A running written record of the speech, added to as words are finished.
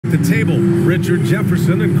The table, Richard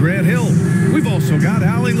Jefferson and Grant Hill. We've also got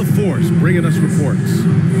Allie LaForce bringing us reports.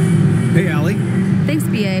 Hey, Allie. Thanks,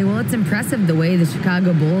 B.A. Well, it's impressive the way the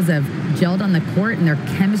Chicago Bulls have gelled on the court and their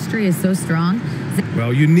chemistry is so strong.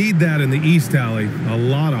 Well, you need that in the East, Allie. A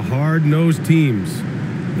lot of hard-nosed teams.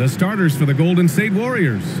 The starters for the Golden State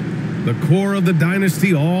Warriors. The core of the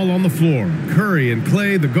dynasty all on the floor. Curry and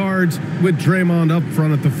Clay, the guards, with Draymond up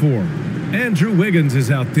front at the 4. Andrew Wiggins is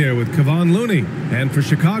out there with Kevon Looney. And for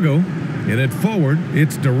Chicago, in it forward,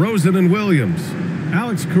 it's DeRozan and Williams.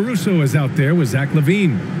 Alex Caruso is out there with Zach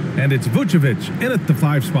LaVine. And it's Vucevic in at the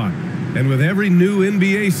 5 spot. And with every new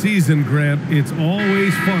NBA season, Grant, it's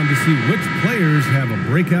always fun to see which players have a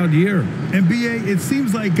breakout year. And BA, it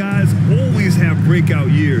seems like guys always have breakout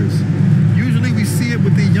years. Usually we see it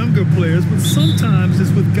with the younger players, but sometimes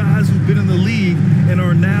it's with guys who've been in the league and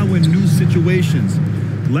are now in new situations.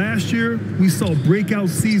 Last year, we saw breakout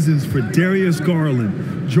seasons for Darius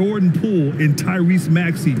Garland, Jordan Poole, and Tyrese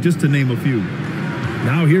Maxey, just to name a few.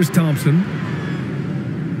 Now here's Thompson.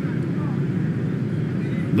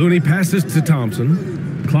 Looney passes to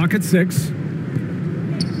Thompson. Clock at 6.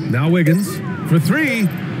 Now Wiggins for 3.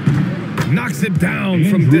 Knocks it down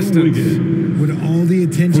from distance. With all the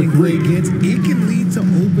attention Clay gets, it can lead to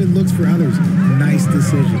open looks for others. Nice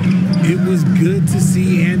decision. It was good to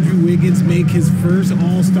see Andrew Wiggins make his first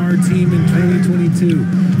All-Star team in 2022.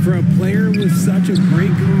 For a player with such a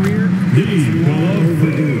great career, it was long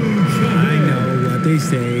overdue. I know what they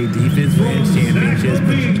say, defense wins championships,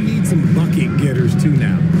 but you need some bucket getters too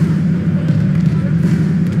now.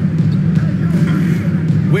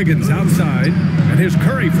 Wiggins outside, and here's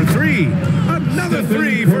Curry for 3. Another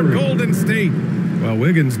 3 for Golden State. Well,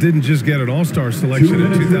 Wiggins didn't just get an All-Star selection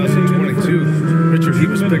in 2022. Richard, he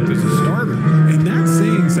was picked as a starter. And that's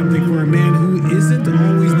saying something for a man who isn't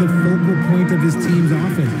always the focal point of his team's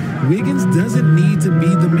offense. Wiggins doesn't need to be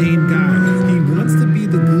the main guy. He wants to be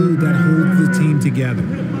the glue that holds the team together.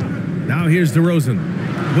 Now here's DeRozan.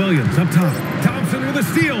 Williams up top. Thompson with a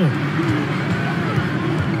steal.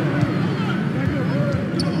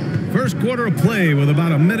 First quarter of play with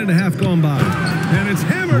about a minute and a half gone by. And it's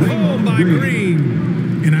hammered home by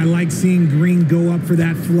Green. And I like seeing Green go up for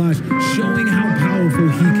that flush, showing how powerful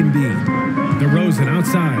he can be. DeRozan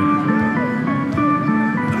outside.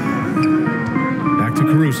 Back to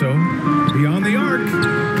Caruso. Beyond the arc.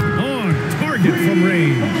 On target from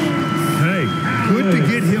range. Hey, good to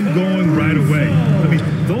get him going right away. I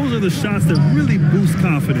mean, those are the shots that really boost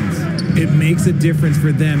confidence. It makes a difference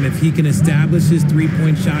for them if he can establish his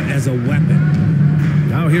three-point shot as a weapon.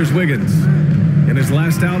 Now here's Wiggins. In his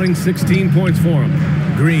last outing, 16 points for him.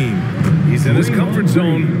 Green. He's in his comfort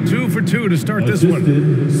zone. 2 for 2 to start this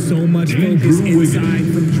one. So much focus inside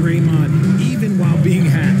from Draymond, even while being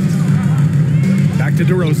hacked. Back to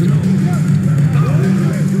DeRozan.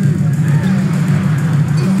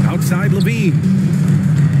 Outside LaVine.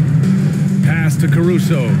 Pass to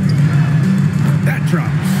Caruso. That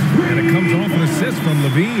drops. And it comes off an assist from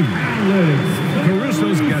LaVine.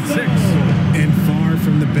 Caruso's got 6. And far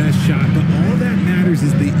from the best shot, but all that matters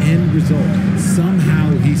is the end result.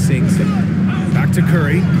 Somehow he sinks it. Back to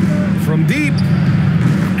Curry. From deep.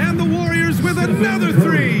 And the Warriors with another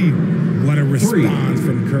 3. What a response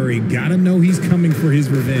from Curry. Gotta know he's coming for his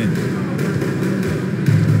revenge.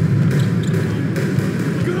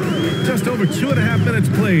 Just over 2.5 minutes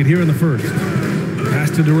played here in the first.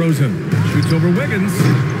 Pass to DeRozan. Shoots over Wiggins.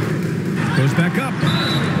 Goes back up.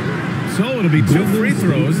 So it'll be 2 free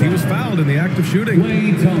throws. He was fouled in the act of shooting.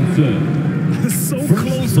 Thompson. So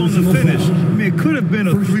close on the finish. I mean, it could have been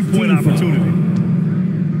a 3-point opportunity.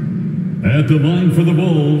 At the line for the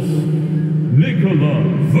Bulls, Nikola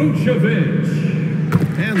Vucevic.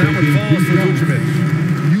 And that one falls for Vucevic.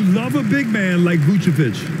 You love a big man like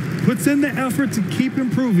Vucevic. Puts in the effort to keep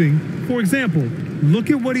improving. For example, look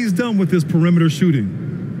at what he's done with his perimeter shooting.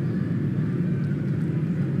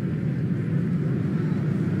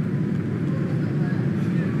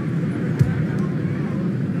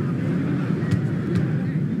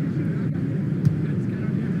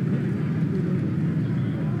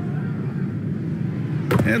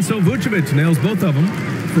 And so Vucevic nails both of them.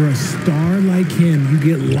 For a star like him, you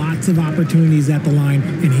get lots of opportunities at the line,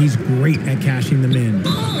 and he's great at cashing them in.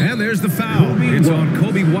 And there's the foul. It's on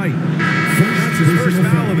Kobe White. That's his first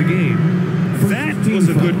foul of the game. That was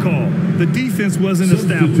a good call. The defense wasn't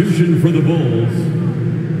established. Substitution for the Bulls,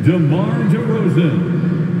 DeMar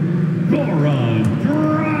DeRozan. Goran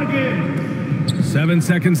Dragic. 7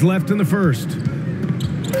 seconds left in the first.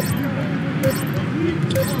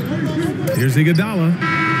 Here's Iguodala.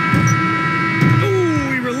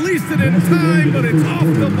 it in time, but it's off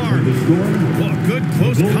the mark. Well, good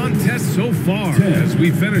close contest so far as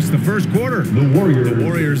we finish the first quarter. The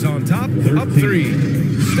Warriors on top, up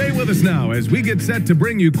 3. Stay with us now as we get set to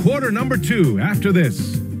bring you quarter number 2 after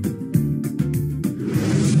this.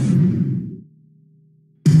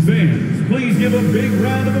 Fans, please give a big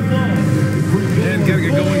round of applause. And getting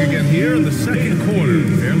it going again here in the second quarter.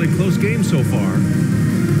 Fairly close game so far.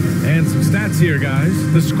 And some stats here, guys.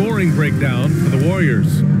 The scoring breakdown for the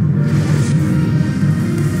Warriors.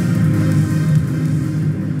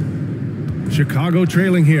 Chicago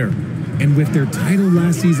trailing here. And with their title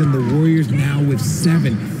last season, the Warriors now with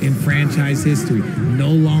 7 in franchise history, no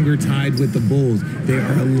longer tied with the Bulls. They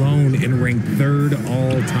are alone and ranked 3rd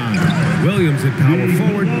all time. Williams at power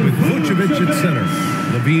forward with Vucevic at center.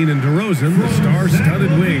 Levine and DeRozan, the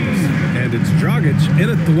star-studded wings. And it's Dragic in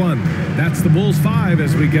at the 1. That's the Bulls 5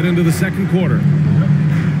 as we get into the second quarter.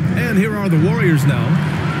 And here are the Warriors now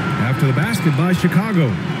after the basket by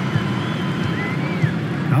Chicago.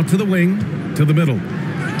 Out to the wing, to the middle.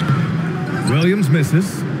 Williams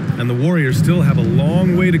misses, and the Warriors still have a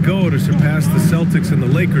long way to go to surpass the Celtics and the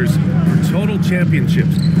Lakers for total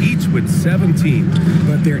championships, each with 17.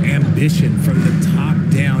 But their ambition from the top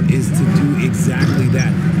down is to do exactly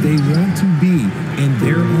that. They want to be, in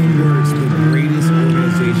their own words, the greatest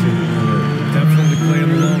organization on earth. Definitely playing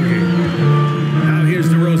the long game. Now here's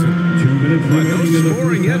DeRozan. 2 minutes But no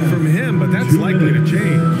scoring yet from him, but that's likely to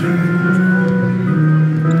change.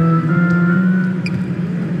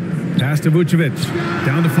 Pass to Vucevic.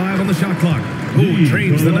 Down to 5 on the shot clock. Who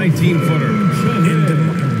trains the 19-footer.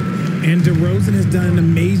 And DeRozan has done an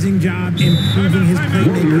amazing job improving his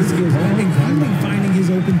playmaking skills, including finding his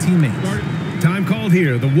open teammates. Time called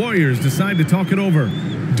here. The Warriors decide to talk it over.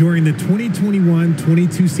 During the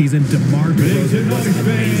 2021-22 season, DeMar DeRozan was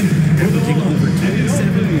amazing, averaging over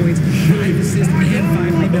 27 points, 5 assists, and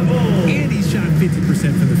 5 rebounds, and he shot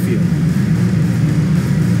 50% from the field.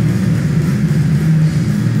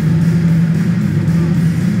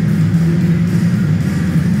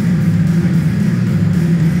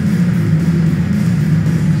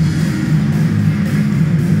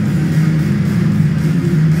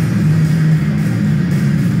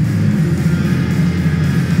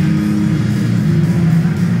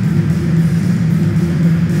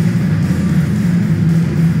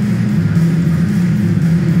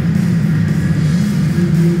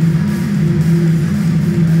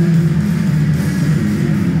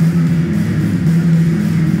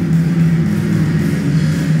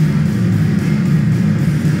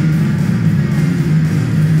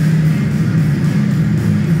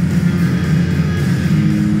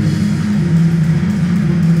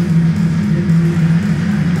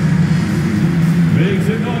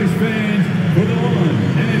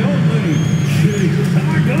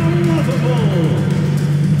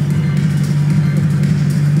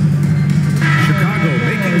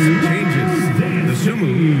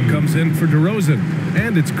 For DeRozan,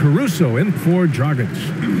 and it's Caruso in for Dragic.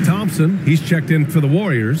 Thompson, he's checked in for the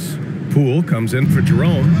Warriors. Poole comes in for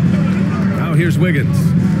Jerome. Now here's Wiggins.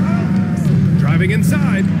 Driving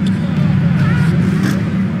inside.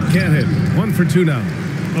 Can't hit. 1 for 2 now.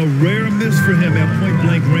 A rare miss for him at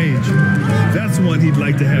point-blank range. That's one he'd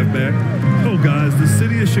like to have back. Oh, guys, the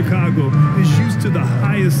city of Chicago is used to the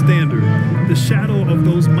highest standard. The shadow of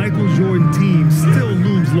those Michael Jordan teams still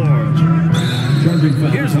looms large.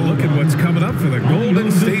 Here's a look at what's coming up for the Golden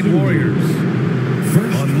State Warriors.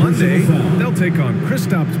 On Monday, they'll take on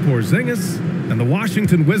Kristaps Porzingis and the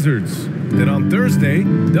Washington Wizards. Then on Thursday,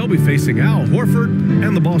 they'll be facing Al Horford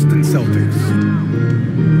and the Boston Celtics.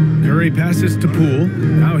 Curry passes to Poole.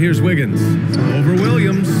 Now here's Wiggins. Over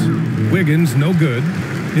Williams. Wiggins, no good.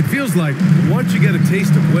 It feels like once you get a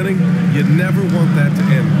taste of winning, you never want that to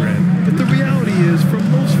end, Grant. But the reality is, for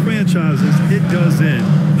most franchises, it does end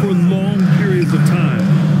for long periods of time.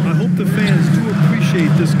 I hope the fans do appreciate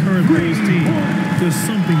this current Bulls team. There's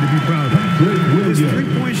something to be proud of. His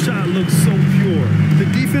three-point shot looks so pure. The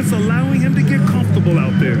defense allowing him to get comfortable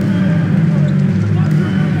out there.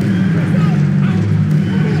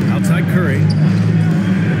 Outside Curry.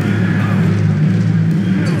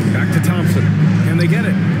 Back to Thompson. Can they get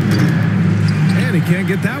it? And he can't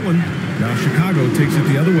get that one. Now Chicago takes it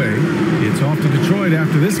the other way. It's off to Detroit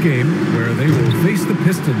after this game, where they will face the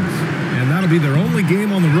Pistons. And that'll be their only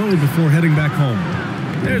game on the road before heading back home.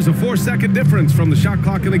 There's a 4-second difference from the shot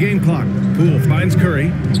clock and the game clock. Poole finds Curry.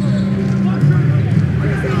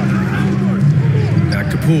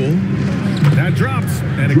 Back to Poole. That drops,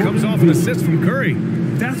 and it comes off an assist from Curry.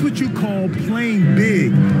 That's what you call playing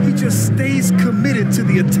big. He just stays committed to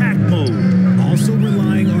the attack mode. Also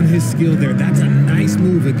relying on his skill there. That's a nice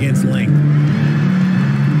move against length.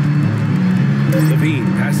 Levine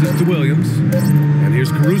passes to Williams. And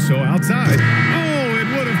here's Caruso outside. Oh, it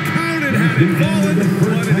would have counted had it fallen,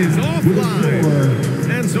 but it is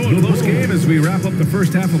offline. And so a close game as we wrap up the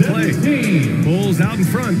first half of play. Bulls out in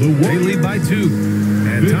front. They lead by 2.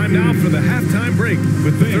 And time now for the halftime break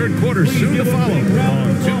with the third quarter soon to follow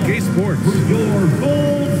on 2K Sports. Your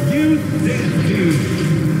Bulls Youth Dance Team.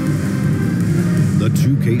 The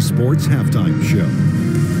 2K Sports Halftime Show.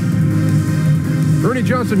 Ernie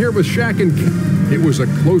Johnson here with Shaq and Ken. It was a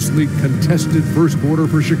closely contested first quarter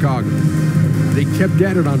for Chicago. They kept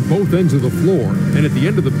at it on both ends of the floor, and at the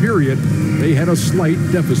end of the period, they had a slight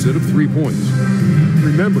deficit of 3 points.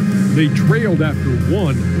 Remember, they trailed after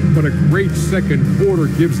 1, but a great second quarter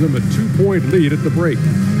gives them a 2-point lead at the break.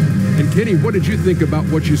 And Kenny, what did you think about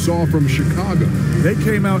what you saw from Chicago? They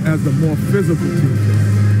came out as the more physical team.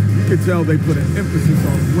 You could tell they put an emphasis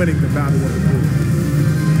on winning the battle of the ball.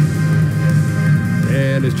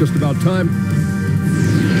 And it's just about time.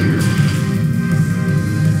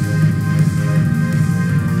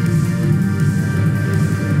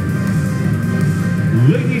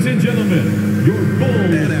 Ladies and gentlemen, your Bulls.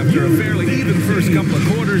 And after a fairly even first couple of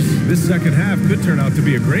quarters, this second half could turn out to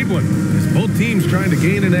be a great one as both teams trying to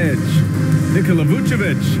gain an edge. Nikola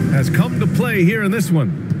Vucevic has come to play here in this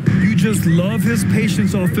one. You just love his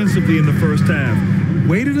patience offensively in the first half.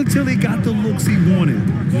 Waited until he got the looks he wanted.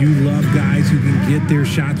 You love guys who can get their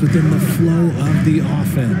shots within the flow of the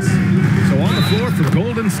offense. So on the floor for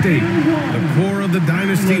Golden State, the core of the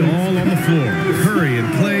dynasty all on the floor. Curry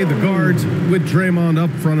and Clay, the guards, with Draymond up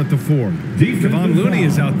front at the 4. Kevon Looney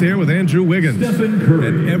is out there with Andrew Wiggins.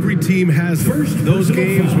 And every team has those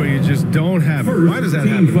games where you just don't have it. Why does that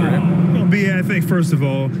happen, Grant? Well, B, I think, first of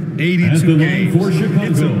all, 82 games.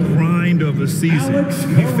 It's a grind of a season.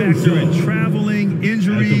 You factor in traveling,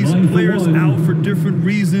 injuries, players out for different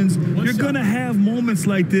reasons. You're going to have moments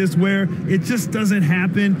like this where it just doesn't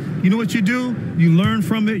happen. You know what you do? You learn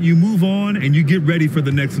from it, you move on, and you get ready for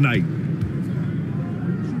the next night.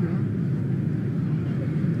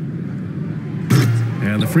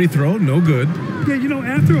 And the free throw, no good. Yeah, you know,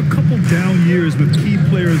 after a couple down years with key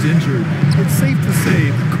players injured, it's safe to say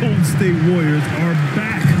the Golden State Warriors are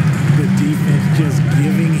back. The defense just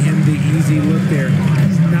giving him the easy look there.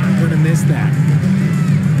 He's not going to miss that.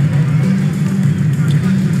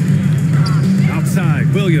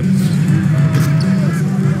 Outside, Williams.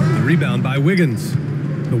 The rebound by Wiggins.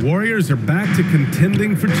 The Warriors are back to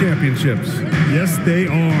contending for championships. Yes, they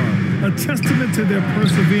are. A testament to their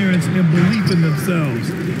perseverance and belief in themselves.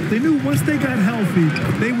 They knew once they got healthy,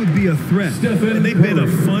 they would be a threat. And they've been a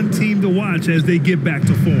fun team to watch as they get back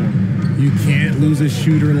to form. You can't lose a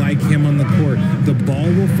shooter like him on the court. The ball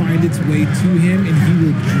will find its way to him, and he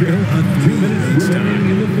will drill a 3 each time.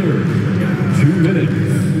 In the third. 2 minutes.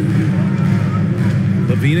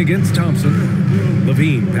 Levine against Thompson.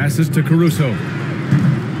 Levine passes to Caruso.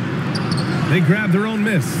 They grab their own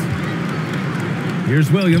miss. Here's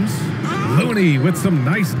Williams. Looney with some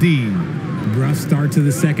nice D. Rough start to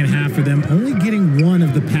the second half for them, only getting 1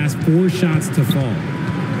 of the past 4 shots to fall.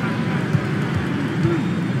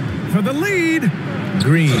 For the lead,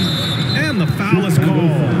 Green. And the foul is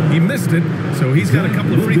called. He missed it, so he's got a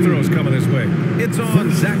couple of free throws coming his way. It's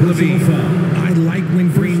on Zach Levine. I like when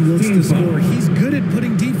Green looks to score. He's good at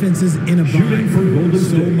putting defenses in a bind.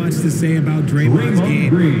 So much to say about Draymond's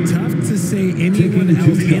game. Tough to say anyone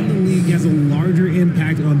else in the league has a larger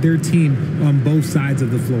impact on their team on both sides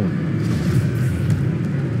of the floor.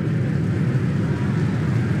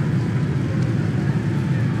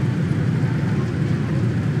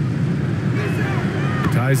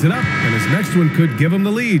 Ties it up, and his next one could give him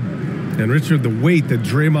the lead. And Richard, the weight that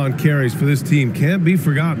Draymond carries for this team can't be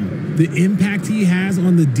forgotten. The impact he has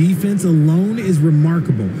on the defense alone is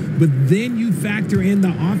remarkable. But then you factor in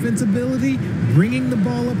the offense ability, bringing the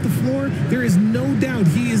ball up the floor. There is no doubt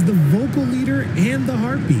he is the vocal leader and the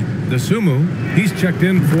heartbeat. The Sumu, he's checked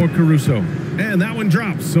in for Caruso. And that one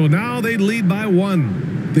drops, so now they lead by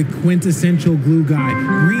 1. The quintessential glue guy.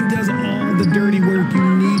 Green does all the dirty work.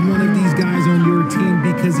 You need one of these guys on your team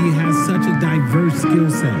because he has such a diverse skill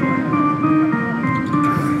set.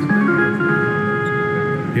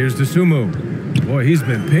 Here's the Sumu. Boy, he's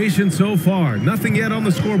been patient so far. Nothing yet on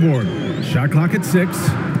the scoreboard. Shot clock at 6.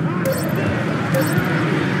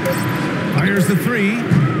 Fires the 3.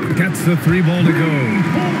 Gets the 3 ball to go.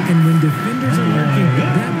 And when defenders are lurking,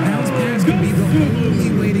 that bounce pass can be the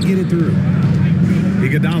only way to get it through.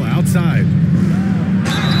 Iguodala outside.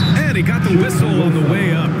 And he got the whistle on the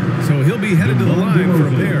way up. So he'll be headed to the line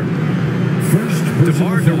from there.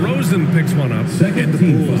 DeMar DeRozan picks one up. And the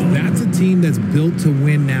Bulls, that's a team that's built to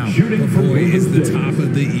win now. But boy, is the top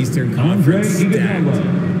of the Eastern Conference stacked.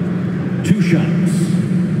 2 shots.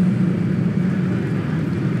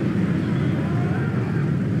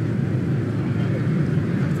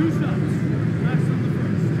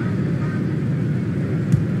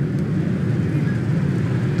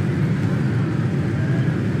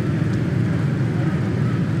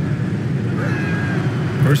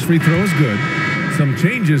 First free throw is good. Some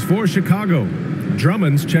changes for Chicago.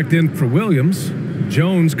 Drummond's checked in for Williams.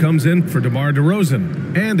 Jones comes in for DeMar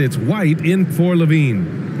DeRozan. And it's White in for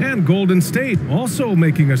Levine. And Golden State also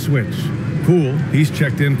making a switch. Poole, he's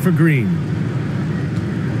checked in for Green.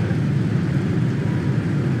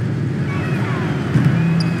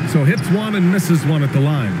 So hits one and misses one at the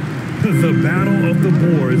line. The battle of the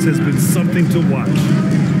boards has been something to watch.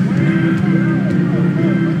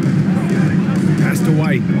 Pass to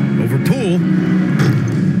White. Over Poole.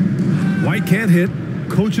 White can't hit.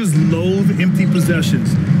 Coaches loathe empty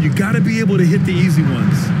possessions. You got to be able to hit the easy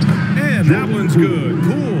ones. And that one's good.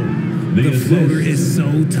 Poole. The floater is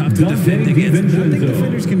so tough to defend against. Nothing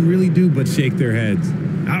defenders can really do but shake their heads.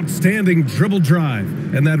 Outstanding dribble drive.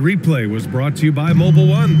 And that replay was brought to you by Mobile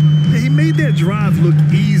One. He made that drive look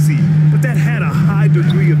easy, but that had a high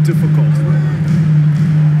degree of difficulty.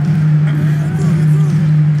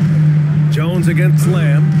 Jones against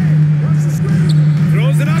Lamb.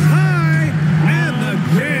 Throws it up high. And the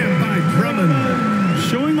jam by Drummond.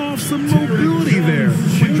 Showing off some mobility there.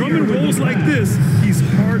 When Drummond rolls like this, he's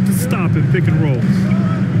hard to stop in pick and rolls.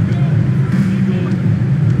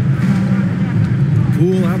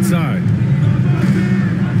 Poole outside.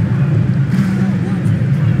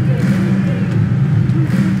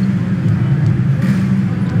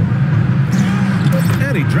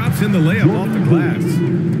 And he drops in the layup off the glass.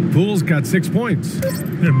 Poole's got 6 points.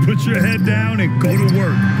 And put your head down and go to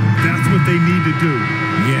work. That's what they need to do.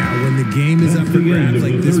 Yeah, when the game is up for grabs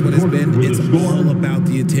like this one has been, it's all about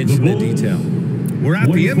the attention to detail. We're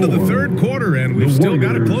at the end of the third quarter, and we've still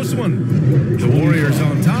got a close one. The Warriors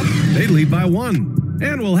on top. They lead by 1.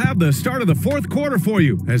 And we'll have the start of the fourth quarter for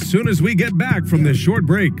you as soon as we get back from this short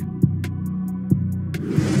break.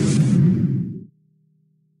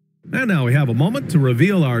 And now we have a moment to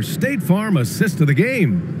reveal our State Farm assist of the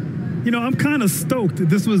game. You know, I'm kind of stoked that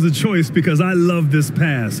this was a choice because I love this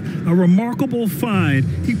pass. A remarkable find.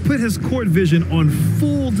 He put his court vision on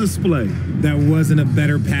full display. That wasn't a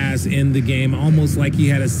better pass in the game, almost like he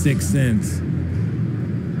had a sixth sense.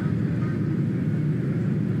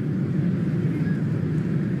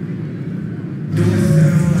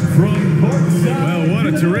 Well, what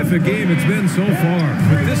a terrific game it's been so far.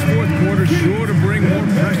 With this fourth quarter sure to bring more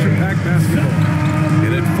pressure-packed basketball.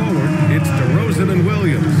 In it forward, it's DeRozan and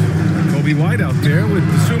Williams. Kobe White out there with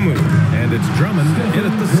Dosunmu. And it's Drummond in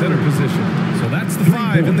at the center position. So that's the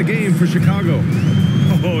 5 in the game for Chicago.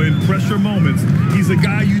 Oh, in pressure moments, he's a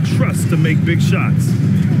guy you trust to make big shots.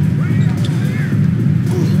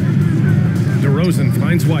 DeRozan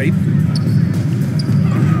finds White.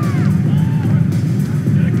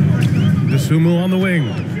 Dosunmu on the wing.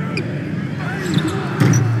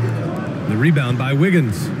 The rebound by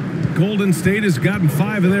Wiggins. Golden State has gotten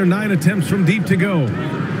 5 of their 9 attempts from deep to go.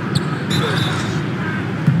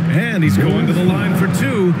 And he's going to the line for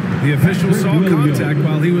 2. The official saw contact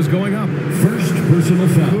while he was going up. First personal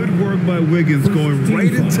foul. Good work by Wiggins going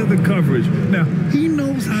right into the coverage. Now, he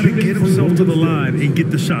knows how to get himself to the line and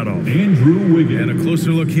get the shot off. Andrew Wiggins. And a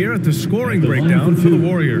closer look here at the scoring breakdown for the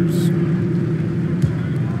Warriors.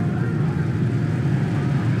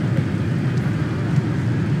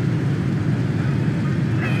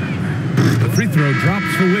 Free throw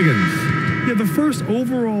drops for Wiggins. Yeah, the first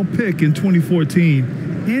overall pick in 2014,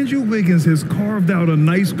 Andrew Wiggins has carved out a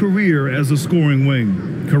nice career as a scoring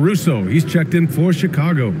wing. Caruso, he's checked in for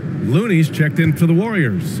Chicago. Looney's checked in for the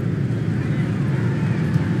Warriors.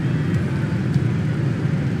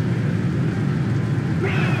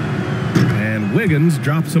 And Wiggins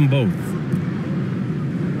drops them both.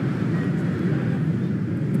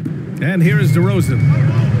 And here is DeRozan.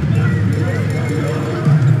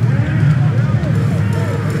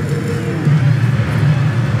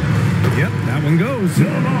 One goes.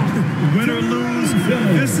 Win or lose,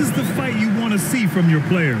 this is the fight you want to see from your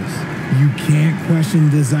players. You can't question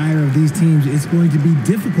the desire of these teams. It's going to be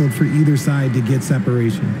difficult for either side to get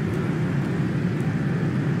separation.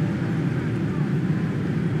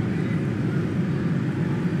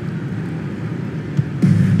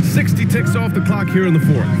 "60 ticks off the clock here in the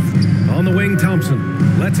fourth. On the wing,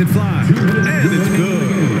 Thompson lets it fly. And it's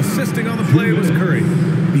good. Assisting on the play was Curry.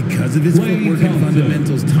 Because of his footwork and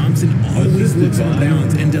fundamentals, Thompson always looks on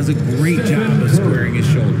balance and does a great job of squaring his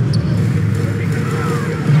shoulder.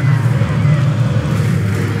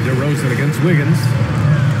 DeRozan against Wiggins.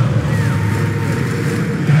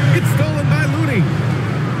 It's stolen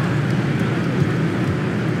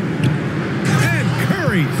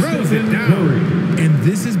Curry throws it down. And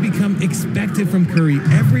this has become expected from Curry.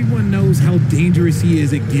 Everyone knows how dangerous he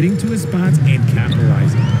is at getting to his spots and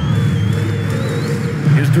capitalizing.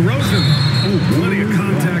 Here's DeRozan. Ooh, plenty of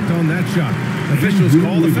contact on that shot. Officials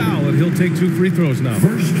call the foul, and he'll take 2 free throws now.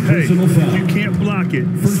 Hey, if you can't block it,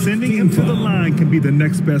 sending him to the line can be the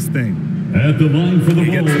next best thing. At the line for the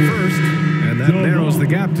He gets the first, and that narrows the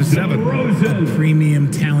gap to 7. A premium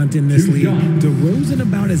talent in this league. DeRozan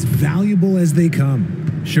about as valuable as they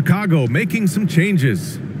come. Chicago making some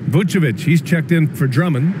changes. Vucevic, he's checked in for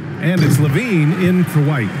Drummond, and it's Levine in for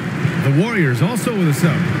White. The Warriors also with a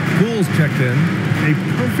sub. Poole's checked in. A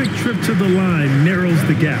perfect trip to the line narrows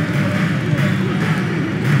the gap.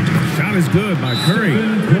 Shot is good by Curry.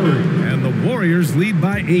 And the Warriors lead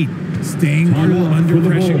by 8. Staying cool under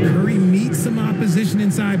pressure. Curry meets some opposition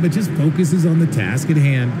inside, but just focuses on the task at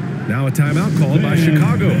hand. Now a timeout called by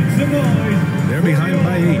Chicago. They're behind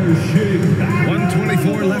by 8.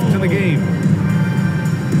 1:24 left to the game.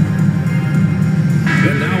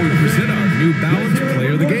 And now we present our New Balance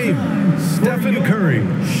Player of the Game, Stephen Curry.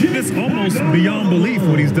 It's almost beyond belief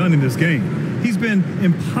what he's done in this game. He's been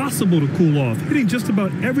impossible to cool off, hitting just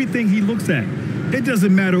about everything he looks at. It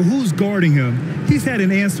doesn't matter who's guarding him. He's had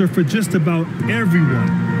an answer for just about everyone.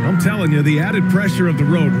 I'm telling you, the added pressure of the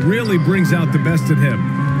road really brings out the best in him.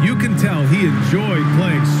 You can tell he enjoyed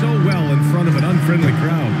playing so well in front of an unfriendly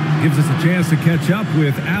crowd. Gives us a chance to catch up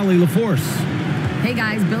with Allie LaForce. Hey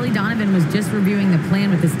guys, Billy Donovan was just reviewing the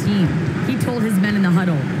plan with his team. He told his men in the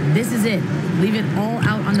huddle, this is it. Leave it all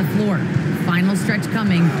out on the floor. Final stretch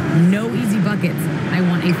coming. No easy buckets. I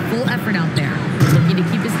want a full effort out there. Looking to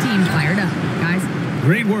keep his team fired up, guys.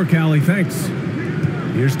 Great work, Allie. Thanks.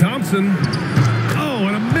 Here's Thompson. Oh,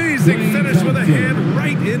 an amazing finish with a hand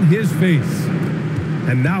right in his face.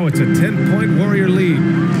 And now it's a 10-point Warrior lead.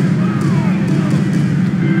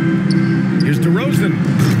 Here's DeRozan.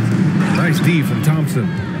 Nice D from Thompson.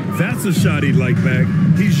 That's a shot he'd like back.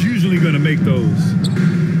 He's usually going to make those.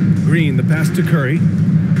 Green, the pass to Curry.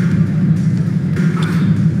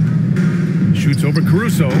 Shoots over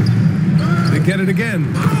Caruso. They get it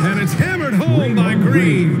again. And it's hammered home by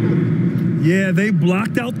Green. Yeah, they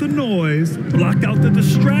blocked out the noise, blocked out the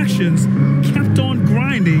distractions, kept on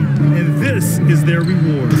grinding, and this is their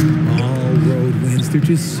reward. All road wins. They're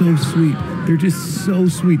just so sweet. They're just so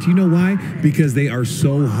sweet. You know why? Because they are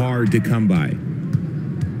so hard to come by.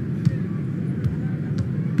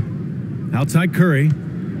 Outside Curry.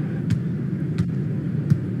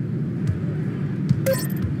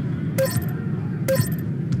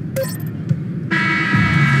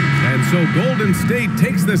 And so Golden State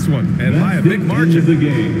takes this one, and by a big margin.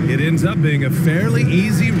 It ends up being a fairly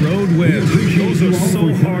easy road win. Those are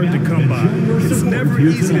so hard to come by. It's never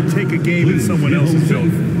easy to take a game in someone else's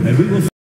building.